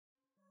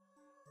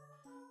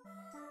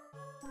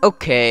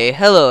Okay,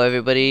 hello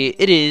everybody,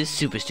 it is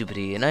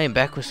Superstupidy, and I am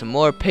back with some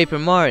more Paper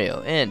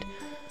Mario, and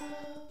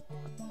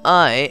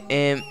I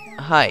am,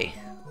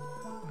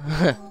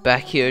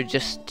 back here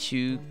just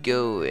to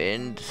go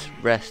and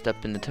rest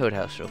up in the Toad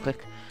House real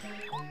quick.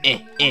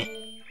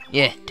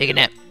 Yeah, take a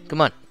nap,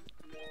 come on.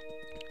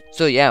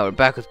 So yeah, we're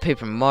back with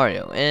Paper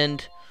Mario,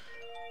 and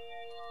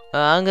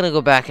I'm gonna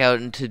go back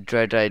out into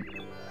Dry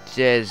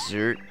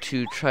Desert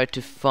to try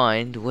to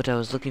find what I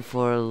was looking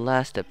for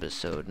last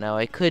episode. Now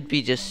I could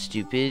be just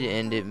stupid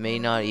and it may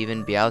not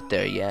even be out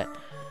there yet,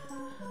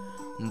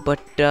 but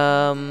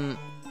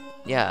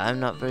yeah, I'm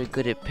not very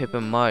good at Paper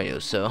Mario,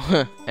 so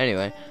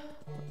anyway,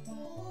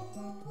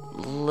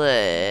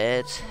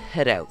 let's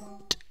head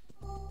out.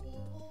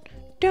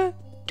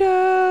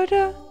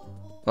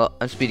 Well,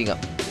 I'm speeding up.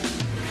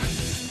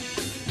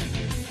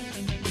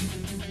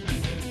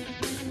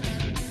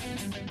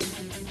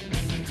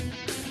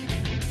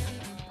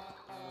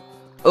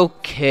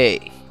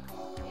 Okay,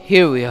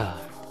 here we are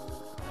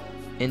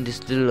in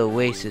this little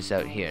oasis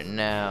out here.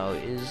 Now,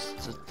 is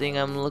the thing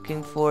I'm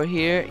looking for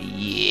here?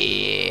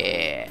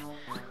 Yeah,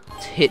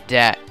 let's hit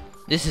that.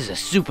 This is a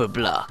super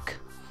block.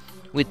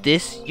 With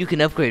this, you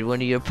can upgrade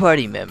one of your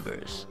party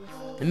members.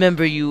 The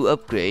member you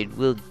upgrade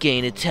will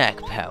gain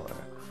attack power.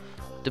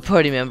 The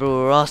party member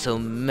will also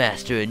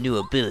master a new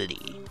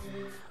ability.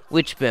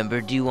 Which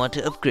member do you want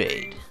to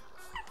upgrade?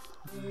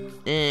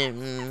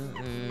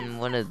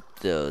 One of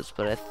those,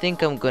 but I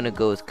think I'm gonna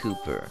go with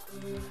Cooper.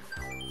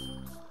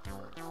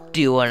 Do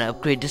you want to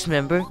upgrade this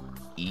member?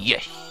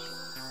 Yes.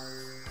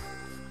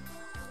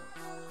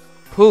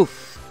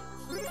 Poof.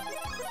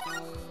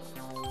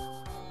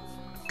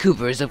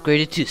 Cooper is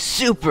upgraded to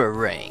Super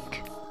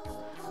rank.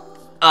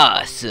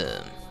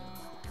 Awesome.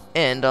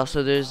 And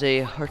also there's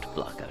a heart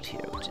block out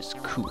here, which is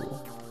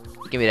cool.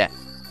 Give me that.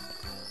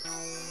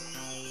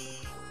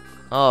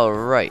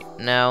 Alright,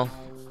 now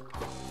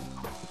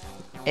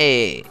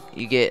hey,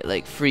 you get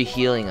like free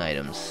healing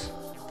items.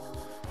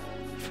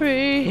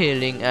 Free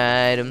healing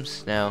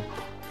items. Now,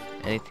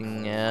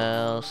 anything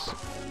else?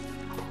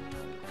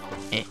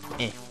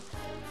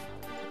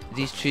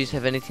 These trees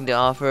have anything to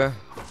offer?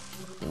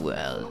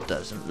 Well, it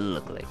doesn't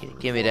look like it.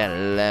 Give me that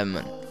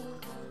lemon.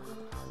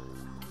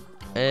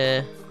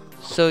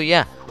 So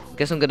yeah, I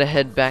guess I'm gonna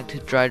head back to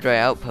Dry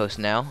Outpost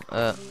now.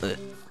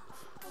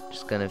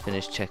 Just gonna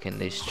finish checking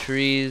these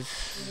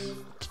trees.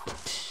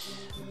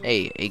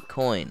 Hey, a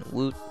coin.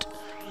 Woot.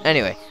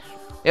 Anyway,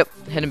 yep,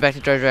 heading back to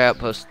Dry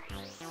Outpost.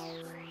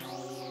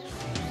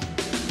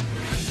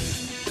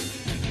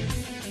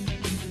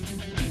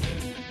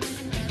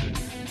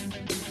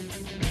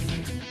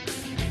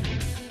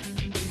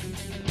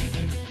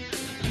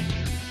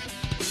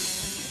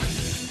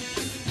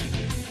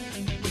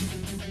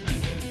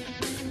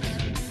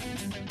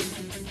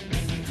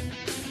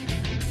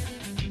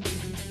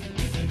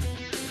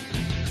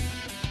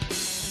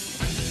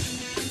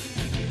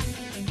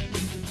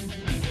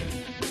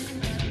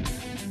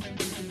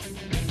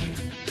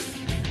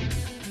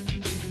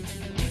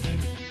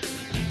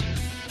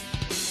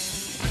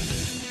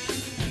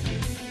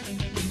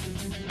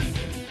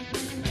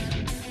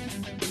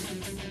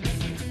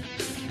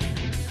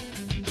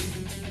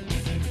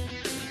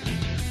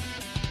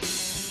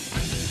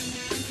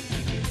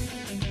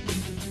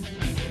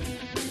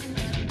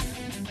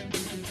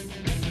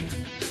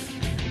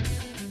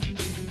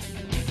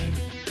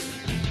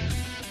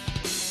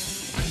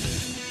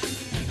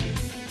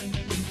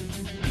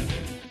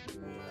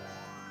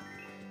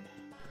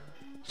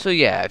 So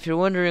yeah, if you're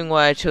wondering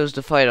why I chose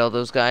to fight all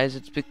those guys,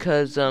 it's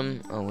because, oh,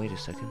 wait a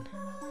second.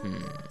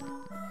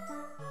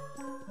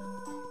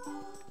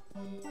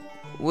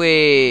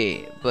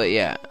 Wait, but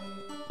yeah,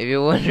 if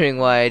you're wondering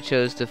why I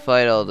chose to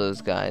fight all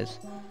those guys,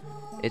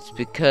 it's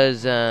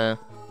because, well,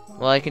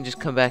 I can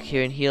just come back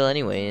here and heal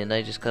anyway, and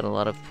I just got a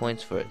lot of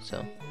points for it,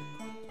 so.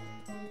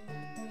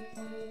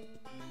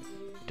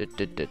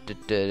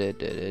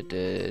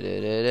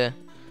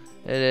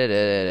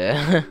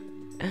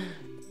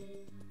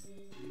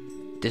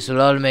 This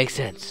will all make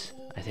sense,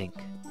 I think,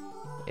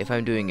 if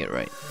I'm doing it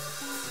right.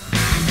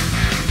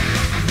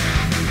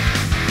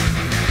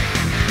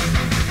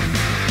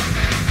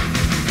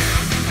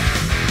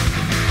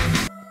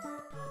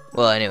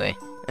 Well, anyway,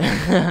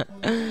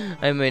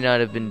 I may not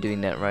have been doing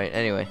that right.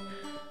 Anyway,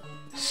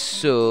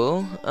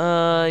 so,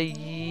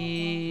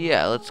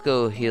 yeah, let's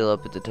go heal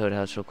up at the Toad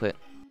House real quick.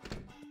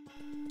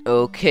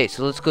 Okay,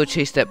 so let's go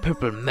chase that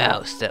purple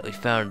mouse that we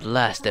found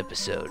last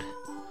episode.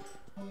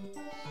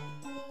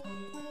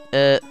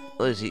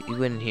 What is he? You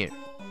went in here.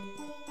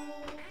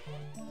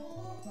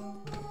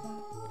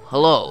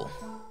 Hello.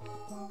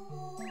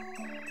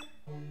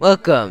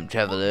 Welcome,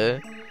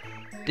 traveler.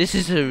 This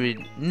is a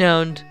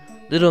renowned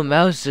little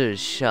mouser's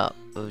shop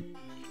of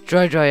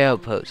Dry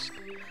Outpost.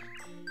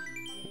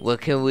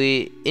 What can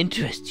we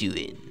interest you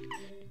in?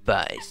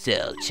 Buy,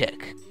 sell,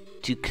 check,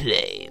 to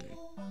claim.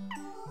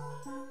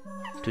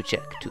 To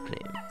check, to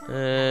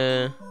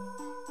claim.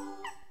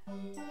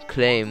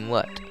 Claim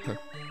what?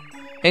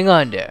 Hang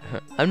on there.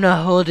 I'm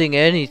not holding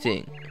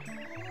anything.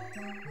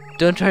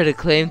 Don't try to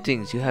claim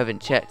things you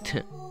haven't checked.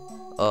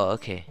 Oh,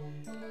 okay.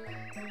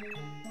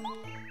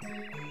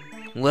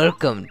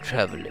 Welcome,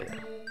 traveler.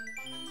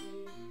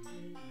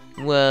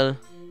 Well,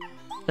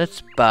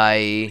 let's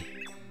buy.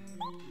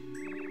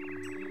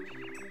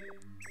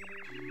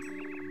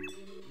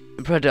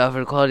 I'm proud to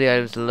offer quality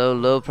items at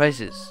low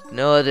prices.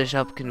 No other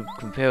shop can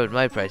compare with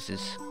my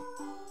prices.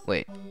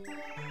 Wait.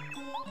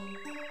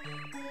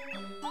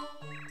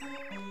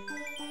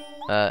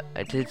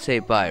 I did say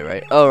buy,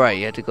 right? Oh, right,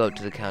 you had to go up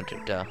to the counter,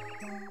 duh.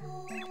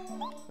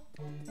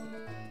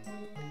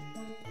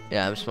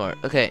 Yeah, I'm smart.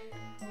 Okay,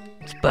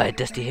 let's buy a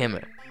Dusty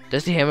Hammer.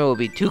 Dusty Hammer will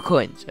be 2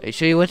 coins. Are you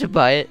sure you want to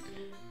buy it?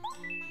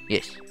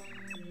 Yes.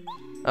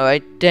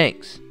 Alright,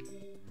 thanks.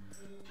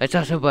 Let's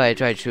also buy a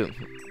dried shroom.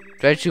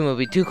 Dried shroom will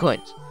be 2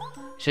 coins.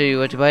 Sure you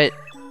want to buy it?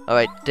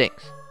 Alright,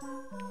 thanks.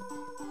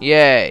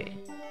 Yay.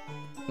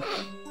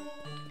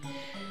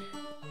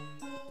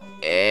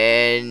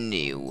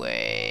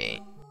 Anyway.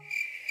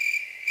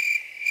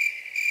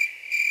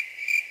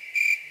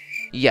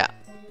 Yeah,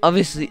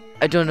 obviously,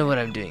 I don't know what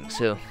I'm doing,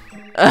 so.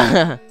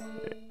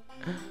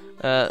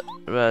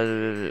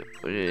 Rather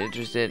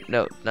interested.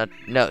 No,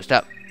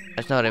 stop.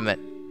 That's not what I meant.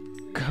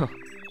 Go.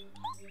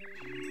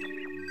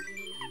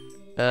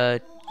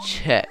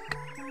 Check.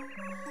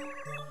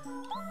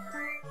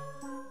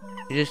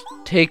 You just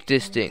take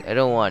this thing. I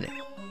don't want it.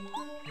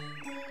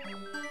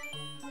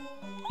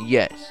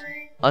 Yes.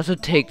 Also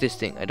take this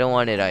thing. I don't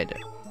want it either.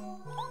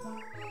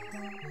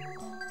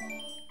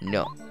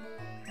 No.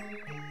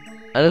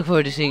 I look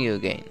forward to seeing you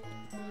again.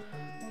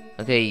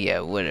 Okay, yeah,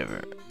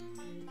 whatever.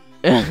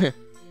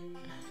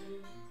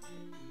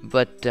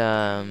 But,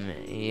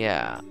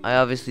 yeah. I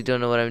obviously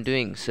don't know what I'm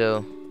doing,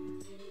 so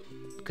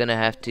gonna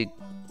have to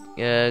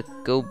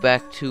go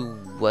back to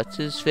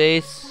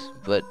what's-his-face,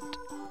 but,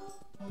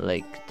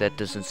 like, that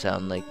doesn't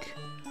sound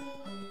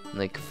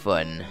like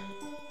fun.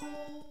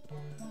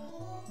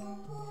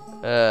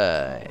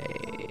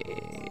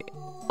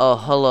 Oh,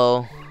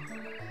 hello.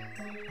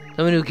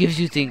 Someone who gives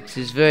you things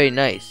is very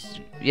nice.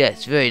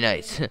 Yes, very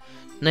nice.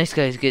 Nice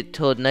guys get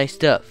told nice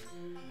stuff.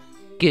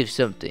 Give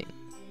something.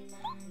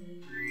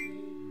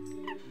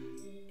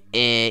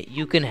 And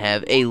you can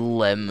have a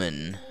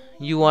lemon.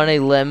 You want a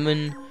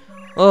lemon?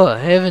 Oh,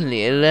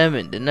 heavenly, a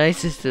lemon. The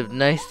nicest of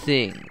nice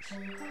things.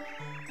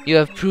 You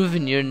have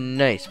proven you're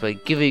nice by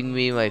giving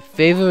me my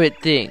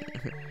favorite thing.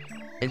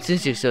 And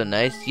since you're so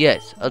nice,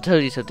 yes, I'll tell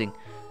you something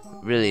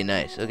really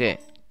nice. Okay.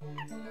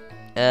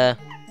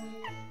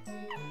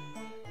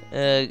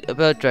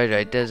 About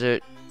Dry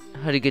Desert,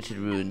 how to get to the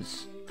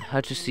ruins,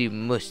 how to see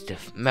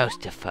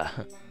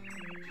Moustafa.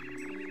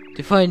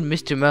 To find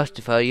Mr.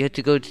 Moustafa, you have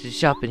to go to the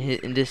shop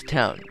in this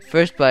town.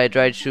 First buy a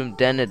dried shroom,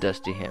 then a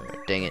Dusty Hammer.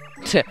 Dang it.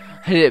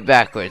 I did it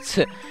backwards.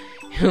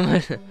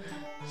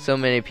 So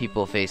many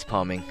people face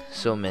palming.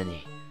 So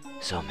many.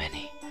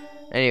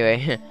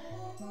 Anyway,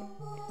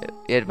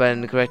 you had to buy it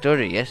in the correct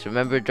order, yes?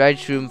 Remember, dried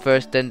shroom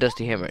first, then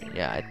Dusty Hammer.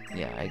 Yeah,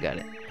 I got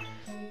it.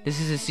 This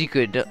is a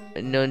secret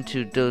known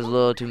to those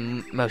loyal to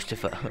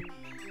Moustafa.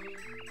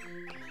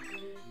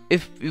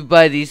 If you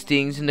buy these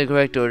things in the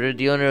correct order,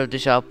 the owner of the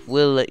shop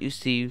will let you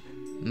see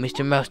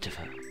Mr.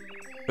 Moustafa.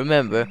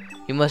 Remember,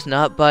 you must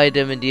not buy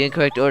them in the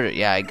incorrect order.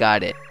 Yeah, I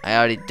got it. I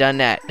already done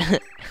that.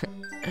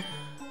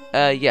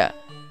 Yeah.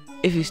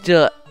 If you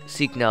still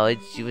seek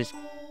knowledge, you must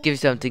give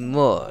something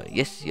more.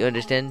 Yes, you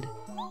understand?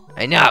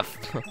 Enough!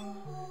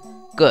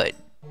 Good.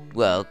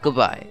 Well,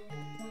 goodbye.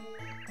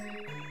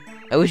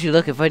 I wish you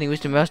luck in finding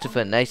Mr.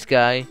 Moustafa, nice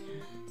guy.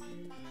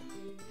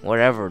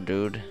 Whatever,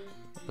 dude.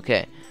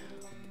 Okay.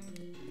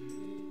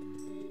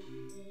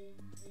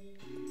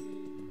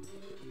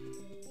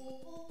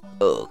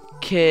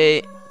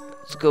 Okay.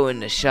 Let's go in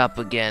the shop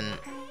again.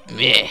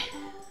 Meh.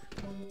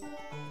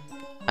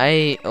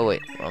 Oh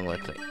wait, wrong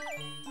one thing.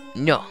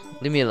 No,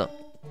 leave me alone.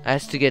 I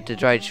have to get the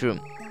dried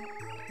shroom.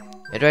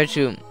 A dried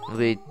shroom will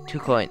be 2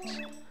 coins.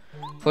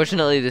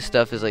 Fortunately, this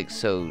stuff is like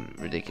so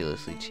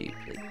ridiculously cheap.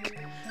 Like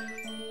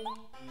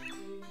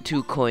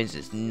 2 coins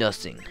is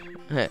nothing.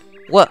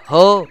 What?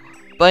 Ho!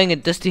 Buying a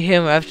Dusty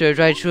Hammer after a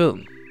dried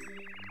shroom.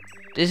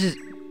 This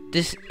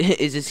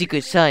is a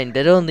secret sign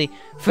that only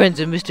friends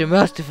of Mr.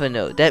 Moustafa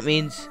know. That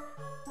means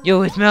you're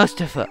with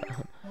Moustafa.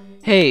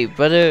 Hey,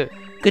 brother,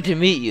 good to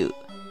meet you.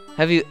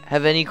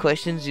 Have any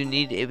questions you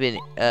need been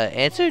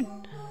answered?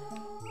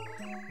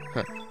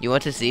 Huh. You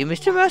want to see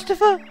Mr.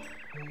 Moustafa?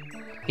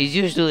 He's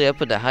usually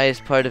up at the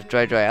highest part of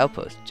Dry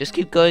Outpost. Just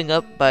keep going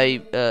up, my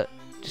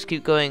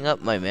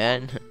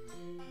man.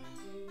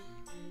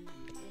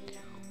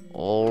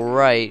 All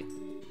right.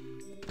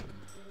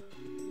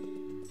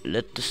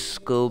 Let us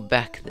go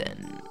back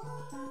then.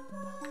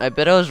 I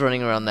bet I was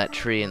running around that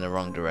tree in the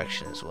wrong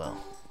direction as well.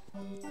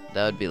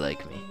 That would be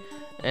like me.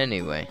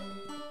 Anyway.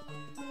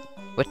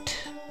 What?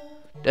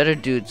 The other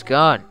dude's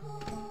gone.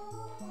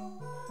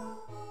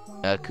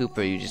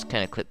 Cooper, you just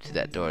kind of clipped through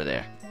that door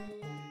there.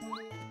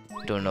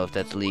 Don't know if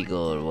that's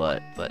legal or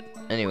what, but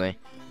anyway.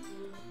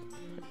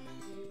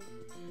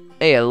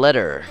 Hey, a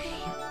letter.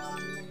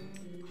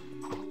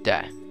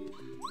 Die.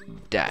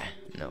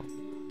 No.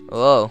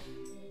 Whoa.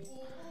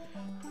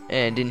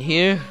 And in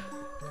here,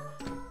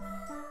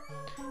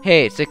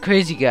 Hey, it's a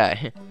crazy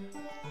guy.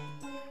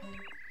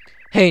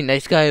 Hey,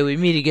 nice guy, we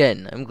meet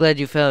again. I'm glad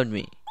you found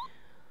me.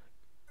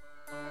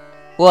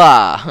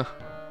 Wow.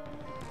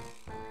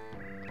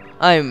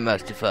 I'm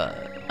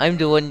Moustafa. I'm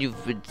the one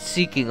you've been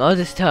seeking all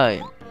this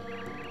time.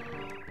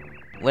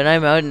 When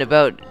I'm out and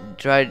about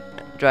dry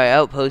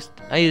outpost,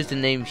 I use the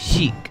name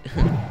Sheik.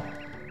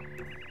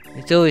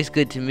 It's always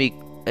good to meet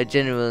a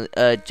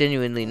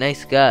genuinely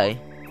nice guy.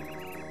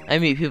 I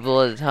meet people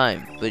all the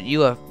time, but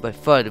you are by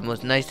far the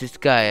most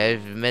nicest guy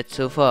I've met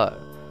so far.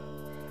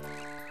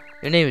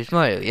 Your name is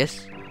Mario,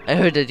 yes? I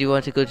heard that you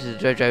want to go to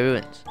the Dry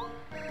Ruins.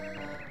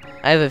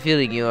 I have a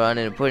feeling you are on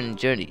an important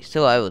journey,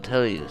 so I will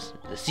tell you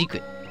the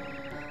secret.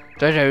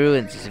 Dry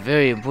Ruins is a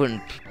very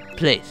important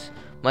place.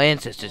 My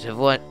ancestors have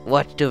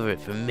watched over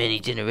it for many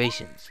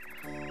generations.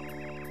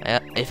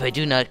 If I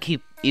do not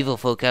keep evil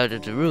folk out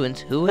of the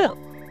ruins, who will?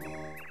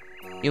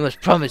 You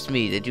must promise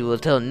me that you will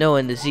tell no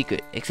one the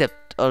secret, except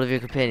all of your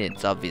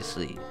companions,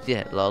 obviously.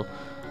 Yeah, lol.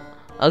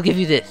 I'll give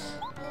you this.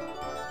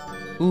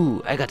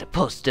 Ooh, I got a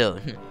pulse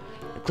stone.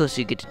 The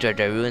closer you get to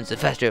Dry Ruins, the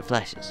faster it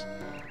flashes.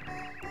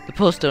 The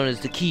pulse stone is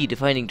the key to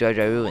finding Dry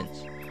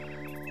Ruins.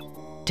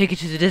 Take it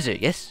to the desert,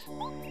 yes?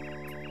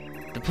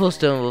 The pulse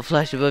stone will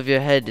flash above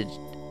your head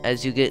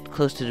as you get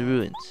close to the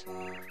ruins.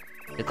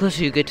 The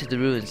closer you get to the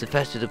ruins, the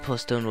faster the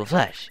pulse stone will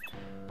flash.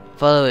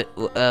 Follow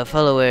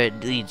where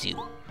it leads you.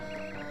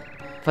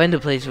 Find the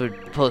place where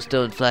pulse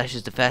stone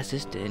flashes the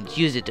fastest and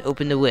use it to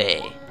open the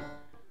way.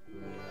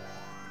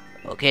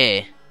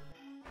 Okay.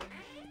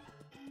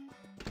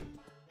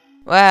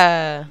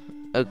 Wow.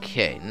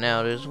 Okay,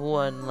 now there's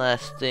one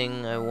last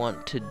thing I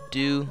want to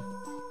do.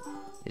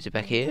 Is it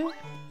back here?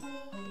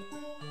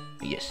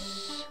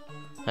 Yes.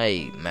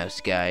 Hi, mouse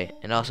guy,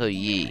 and also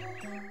ye.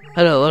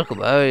 Hello, welcome.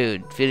 How are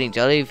you? Feeling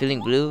jolly? Feeling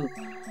blue?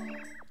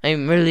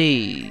 I'm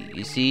Merly.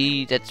 You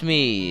see, that's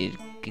me.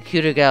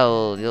 Computer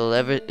gal you'll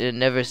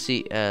never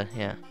see.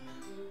 Yeah.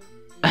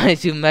 I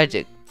do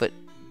magic, but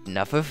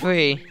not for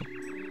free.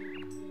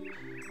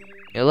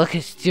 Your luck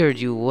has steered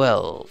you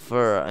well,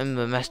 for I'm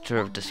the master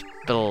of the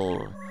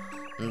spell.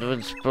 And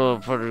when spell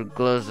part of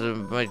gloves, I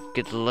might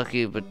get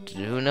lucky, but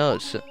who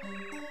knows?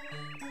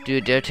 Do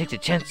you dare take the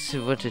chance?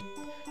 Want to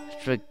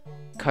try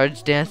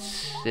cards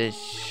dance?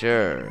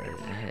 Sure.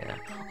 Yeah.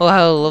 Oh,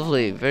 how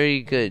lovely!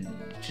 Very good.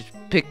 Just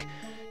pick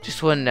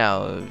just one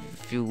now,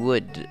 if you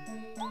would.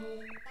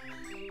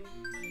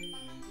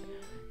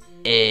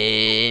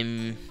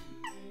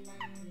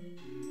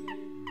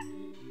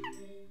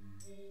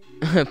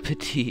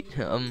 Petite.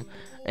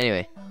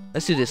 Anyway,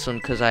 let's do this one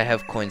because I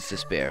have coins to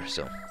spare.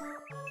 So,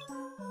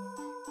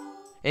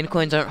 and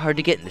coins aren't hard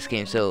to get in this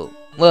game. So,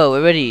 well,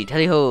 we're ready.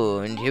 Tally ho,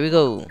 and here we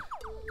go.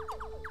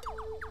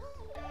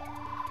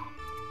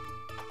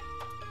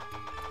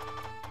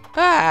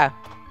 Ah!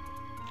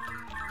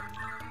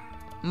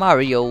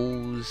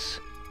 Mario's.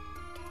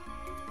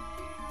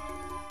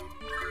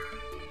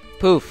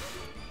 Poof.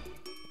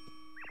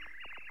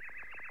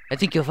 I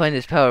think you'll find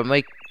this power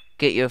might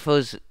get your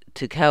foes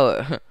to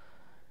cower.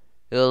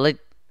 It will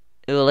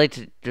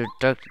light the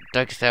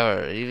darkest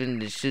hour.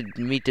 Even should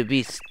meet the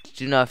beast.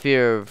 Do not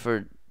fear,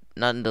 for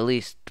not in the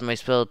least. My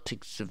spell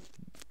takes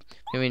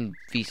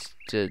beast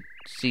to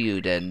see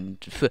you then.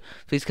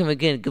 Please come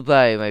again.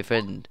 Goodbye, my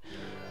friend.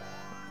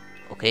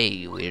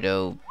 Okay,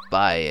 weirdo.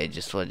 Bye. I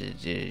just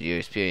wanted your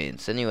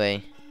experience.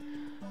 Anyway.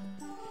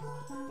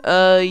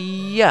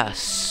 Yeah,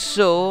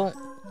 so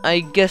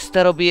I guess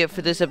that'll be it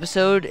for this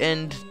episode,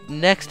 and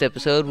next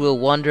episode we'll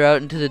wander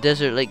out into the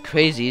desert like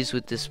crazies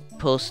with this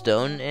pulse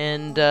stone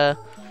and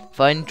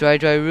find dry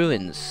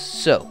ruins.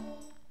 So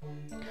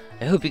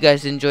I hope you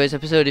guys enjoyed this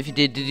episode. If you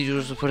did the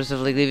usual support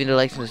stuff like leaving the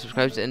likes and the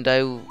subscribes, and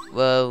I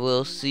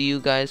will see you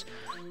guys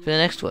for the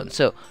next one.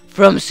 So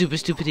from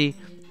Superstupidy,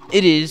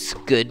 it is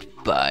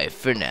goodbye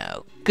for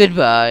now.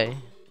 Goodbye.